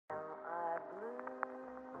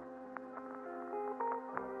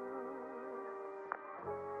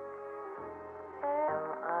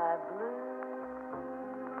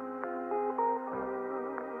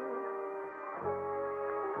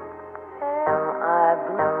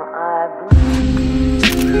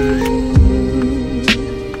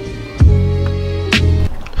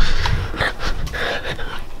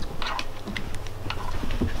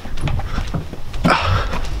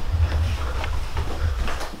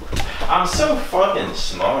I'm so fucking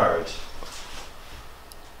smart.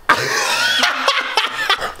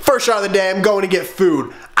 First shot of the day, I'm going to get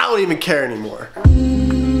food. I don't even care anymore.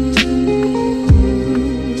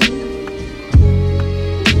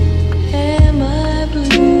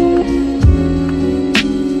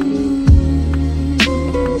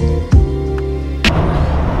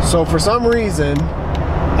 So for some reason,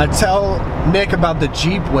 I tell Nick about the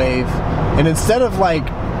Jeep Wave, and instead of like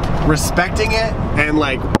respecting it and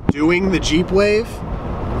like doing the Jeep Wave,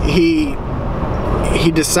 he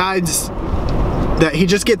decides that he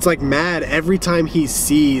just gets like mad every time he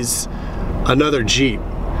sees another Jeep.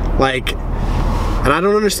 Like, and I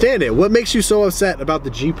don't understand it. What makes you so upset about the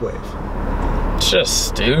Jeep Wave? It's just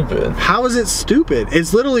stupid. How is it stupid?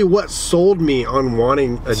 It's literally what sold me on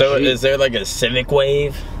wanting a Jeep. So is there like a Civic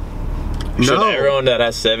Wave? Should No. everyone that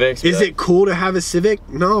has Civics Is it cool to have a Civic?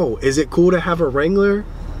 No. Is it cool to have a Wrangler?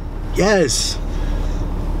 Yes.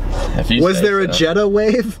 Was there a Jetta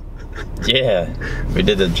Wave? Yeah, we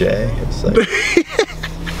did a J. It's like,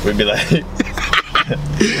 we'd be like,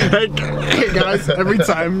 hey guys, every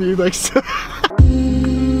time you like.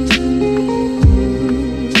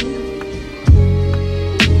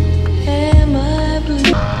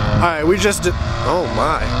 Alright, we just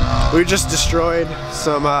destroyed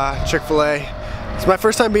some Chick-fil-A. It's my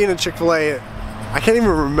first time being in Chick-fil-A. I can't even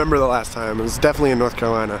remember the last time. It was definitely in North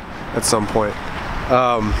Carolina at some point.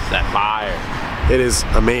 that fire. It is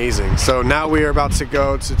amazing. So now we are about to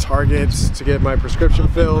go to Target to get my prescription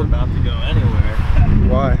filled. We're about to go anywhere.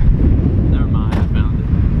 Why? Never mind, I found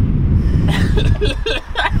it.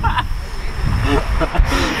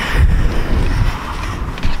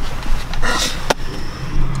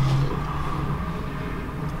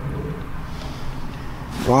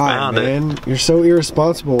 Why, Found man? You're so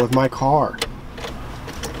irresponsible with my car.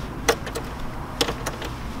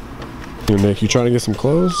 Nick, you trying to get some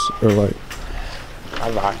clothes? Or like... I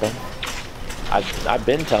rock them. I've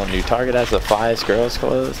been telling you, Target has the flyest girls'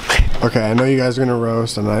 clothes. Okay, I know you guys are gonna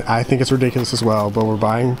roast, and I think it's ridiculous as well, but we're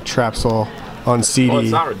buying Trapsoul on CD. Well,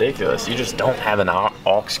 it's not ridiculous. You just don't have an aux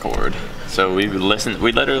cord. So we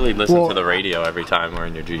literally listen to the radio every time we're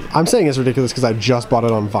in your Jeep. I'm saying it's ridiculous because I just bought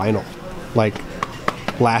it on vinyl, like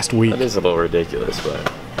last week. That is a little ridiculous,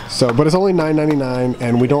 but So, but it's only $9.99,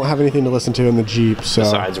 and we don't have anything to listen to in the Jeep. So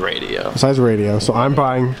besides radio. So I'm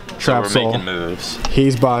buying Trapsoul. So we're making moves.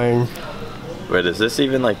 He's buying. Wait, is this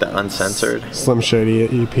even like the uncensored? Slim Shady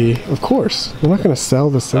EP. Of course. We're not gonna sell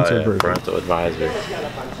the censored version. Parental advisory.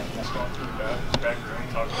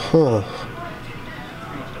 Huh.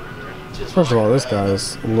 First of all, this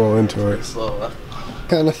guy's a little into it.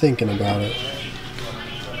 Kind of thinking about it.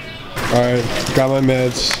 Alright, got my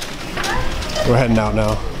meds. We're heading out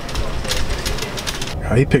now.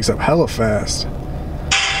 God, he picks up hella fast.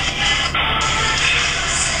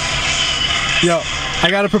 Yo, I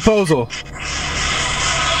got a proposal.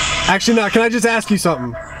 Actually, no, can I just ask you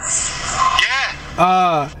something?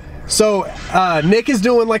 Yeah. So Nick is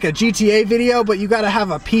doing like a GTA video, but you gotta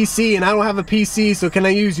have a PC, and I don't have a PC, so can I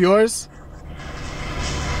use yours?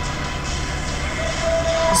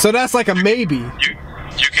 So that's like a maybe.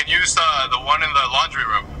 You can use the one in the laundry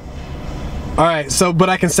room. Alright, so, but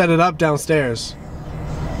I can set it up downstairs.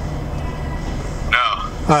 No.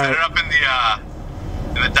 Set it up in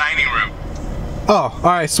the dining room. Oh,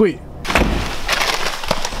 alright, sweet.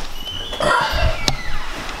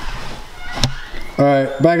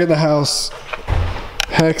 Alright, back at the house.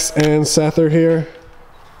 Hex and Seth are here.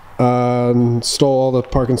 Stole all the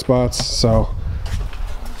parking spots, so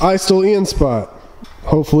I stole Ian's spot.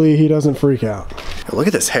 Hopefully he doesn't freak out. Look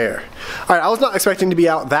at this hair. Alright, I was not expecting to be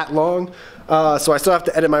out that long, so I still have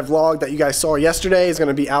to edit my vlog that you guys saw yesterday. It's going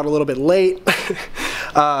to be out a little bit late,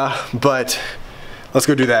 but let's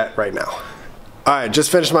go do that right now. Alright,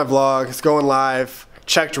 just finished my vlog. It's going live.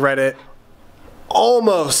 Checked Reddit.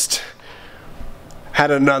 Almost had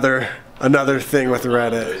another thing with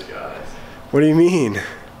Reddit. What do you mean?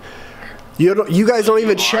 You guys don't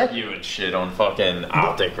even check. You and shit on fucking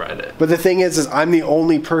Optic Reddit. But the thing is I'm the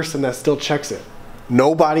only person that still checks it.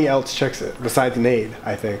 Nobody else checks it besides Nate,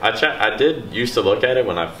 I think. I did used to look at it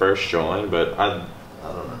when I first joined, but I don't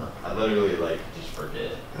know. I literally like just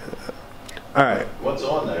forget. Alright. What's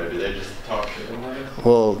on there? Do they just talk shit in there?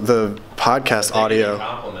 Well, the podcast audio.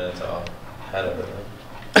 Compliments I'll head of it.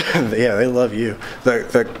 Yeah, they love you.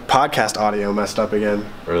 The podcast audio messed up again.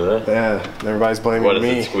 Really? Yeah, everybody's blaming What is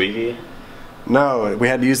me. it, squeaky? No, we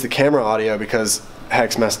had to use the camera audio because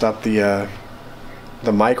Hex messed up the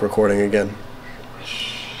mic recording again.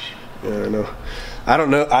 Yeah, I know. I don't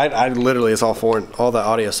know. I literally, it's all foreign. All the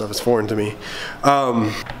audio stuff is foreign to me.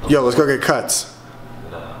 Yo, let's go get cuts.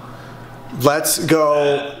 No. Let's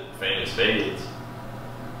go. Famous fades.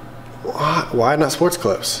 Why not Sports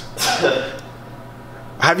Clips?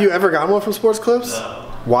 Have you ever gotten one from Sports Clips?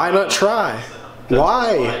 No. Why not try?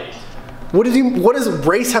 Why? What does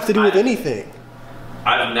race have to do with anything?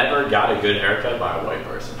 I've never got a good haircut by a white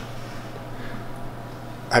person.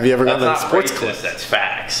 Have you ever gotten That's not Sports racist, Clips? that's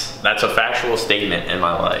facts. That's a factual statement in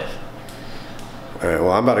my life. Alright,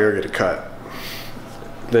 well, I'm about to go get a cut.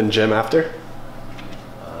 Then gym after?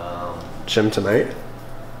 Gym tonight?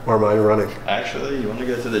 Or am I running? Actually, you want to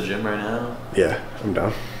go to the gym right now? Yeah, I'm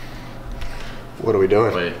down. What are we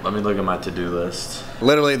doing? Wait, let me look at my to-do list.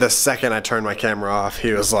 Literally the second I turned my camera off,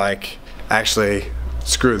 he was like, actually,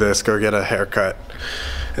 screw this, go get a haircut.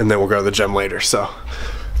 And then we'll go to the gym later. So,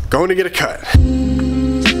 going to get a cut.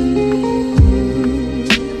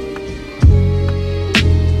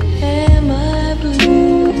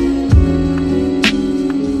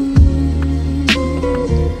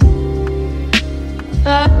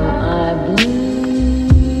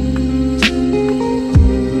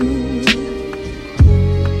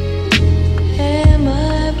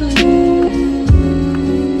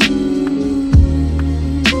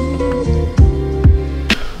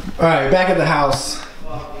 Alright, back at the house.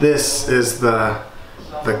 This is the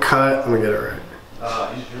cut. Let me get it right.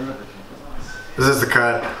 This is the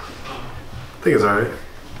cut. I think it's alright.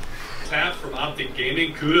 Tap from Optic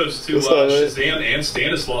Gaming. Kudos to Shazam and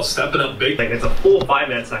Stanislaw stepping up big. Like it's a full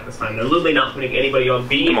 5-minute stack this time. They're literally not putting anybody on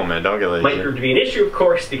B. Come on, man, don't get lazy. Might prove to be an issue, of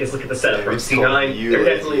course, because look at the setup from C9. They're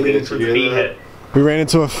definitely leaning towards the B hit. We ran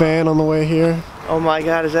into a fan on the way here. Oh my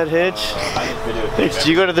god, is that Hitch? Hitch, do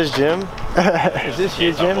you go to this gym? Is this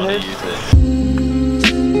your gym, Hitch?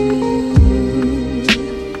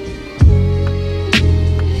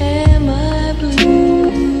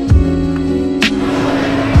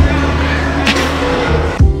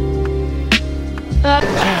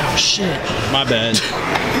 Oh shit. My bad.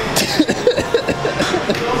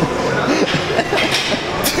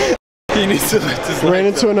 He needs to lift his Ran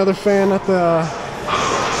into another fan at the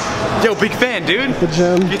Yo, big fan, dude. the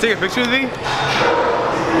gym. Can you take a picture with me? Ew,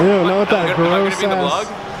 know what that Am I gross gonna be in the vlog?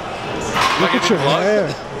 ass. Look at your vlog? hair.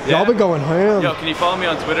 Yeah. Y'all been going ham. Yo, can you follow me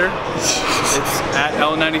on Twitter? It's at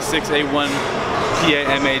L96A1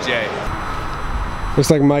 P.A.M.A.J. Looks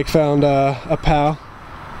like Mike found a pal.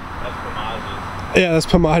 That's P.A.M.A.J's. Yeah, that's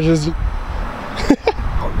P.A.M.A.J's.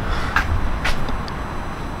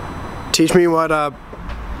 Teach me what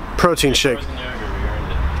protein shake.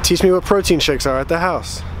 Teach me what protein shakes are at the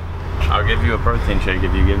house. I'll give you a protein shake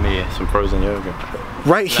if you give me some frozen yogurt.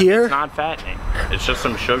 Right here? It's not fattening. It's just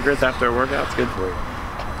some sugars after a workout. It's good for you.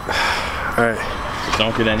 Alright. Just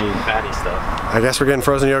don't get any fatty stuff. I guess we're getting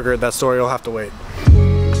frozen yogurt. That story will have to wait.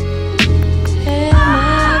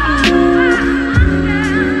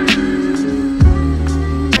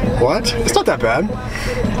 What? It's not that bad.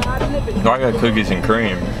 No, I got cookies and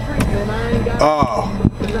cream. Oh.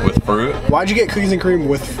 With fruit? Why'd you get cookies and cream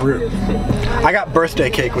with fruit? I got birthday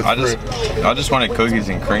cake with fruit. I just wanted cookies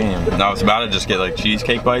and cream. And I was about to just get like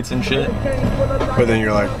cheesecake bites and shit. But then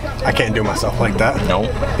you're like, I can't do myself like that.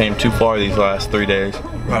 Nope. Came too far these last 3 days.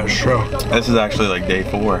 That's true. This is actually like day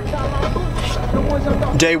 4.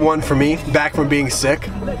 Day 1 for me, back from being sick.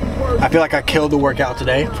 I feel like I killed the workout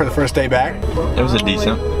today for the first day back. It was a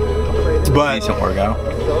decent workout.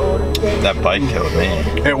 That bike killed me.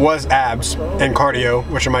 It was abs and cardio,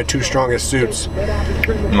 which are my 2 strongest suits.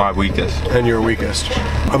 My weakest. And your weakest.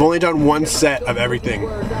 I've only done 1 set of everything.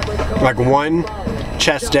 Like 1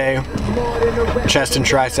 chest day, chest and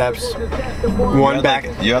triceps, 1 back.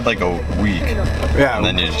 You had like a week. Yeah. And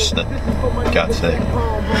then you just got sick.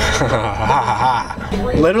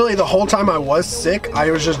 Literally the whole time I was sick, I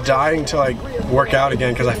was just dying to like work out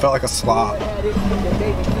again because I felt like a slob.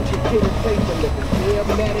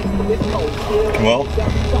 Well,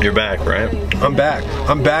 you're back, right? I'm back.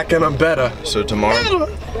 I'm back and I'm better. So tomorrow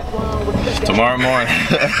morning,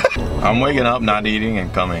 I'm waking up, not eating,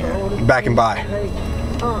 and coming in. Back and by.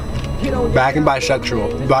 Back and biceps.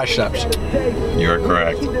 You are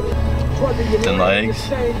correct. Then legs,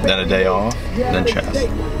 then a day off, then chest.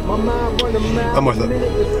 I'm with it.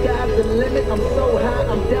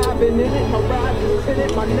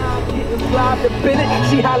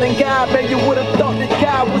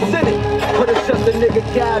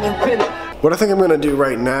 What I think I'm gonna do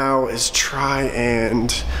right now is try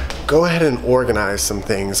and go ahead and organize some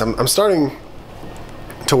things. I'm starting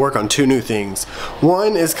to work on 2 new things.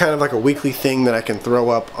 One is kind of like a weekly thing that I can throw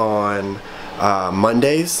up on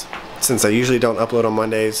Mondays. Since I usually don't upload on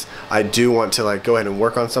Mondays, I do want to like go ahead and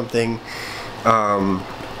work on something. I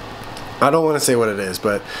don't want to say what it is,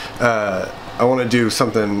 but I want to do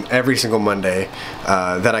something every single Monday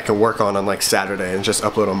that I can work on like Saturday and just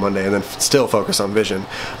upload on Monday, and then still focus on vision.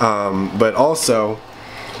 But also,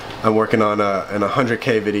 I'm working on an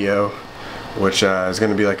 100K video, which is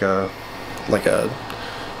going to be like a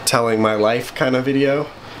telling my life kind of video,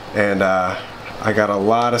 and I got a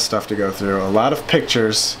lot of stuff to go through, a lot of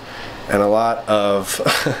pictures and a lot of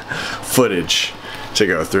footage to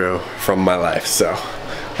go through from my life. So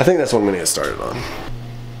I think that's what I'm gonna get started on.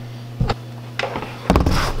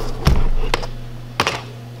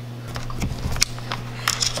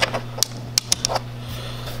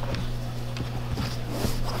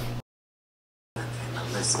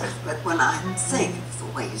 Elizabeth, but when I'm thinking of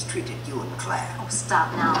the way he's treated you and Claire. Oh,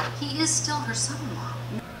 stop now. He is still her son-in-law.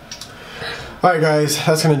 Alright guys,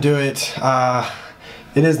 that's gonna do it.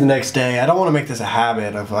 It is the next day. I don't want to make this a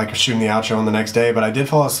habit of like shooting the outro on the next day, but I did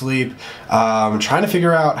fall asleep trying to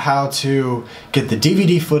figure out how to get the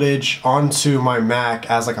DVD footage onto my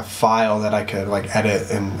Mac as like a file that I could like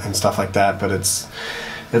edit and stuff like that, but it's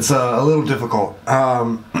a little difficult.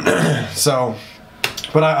 So,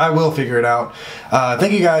 but I will figure it out.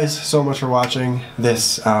 Thank you guys so much for watching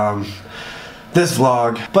this this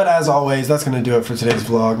vlog. But as always, that's gonna do it for today's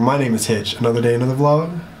vlog. My name is Hitch. Another day, another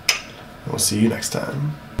vlog. We'll see you next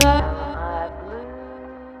time.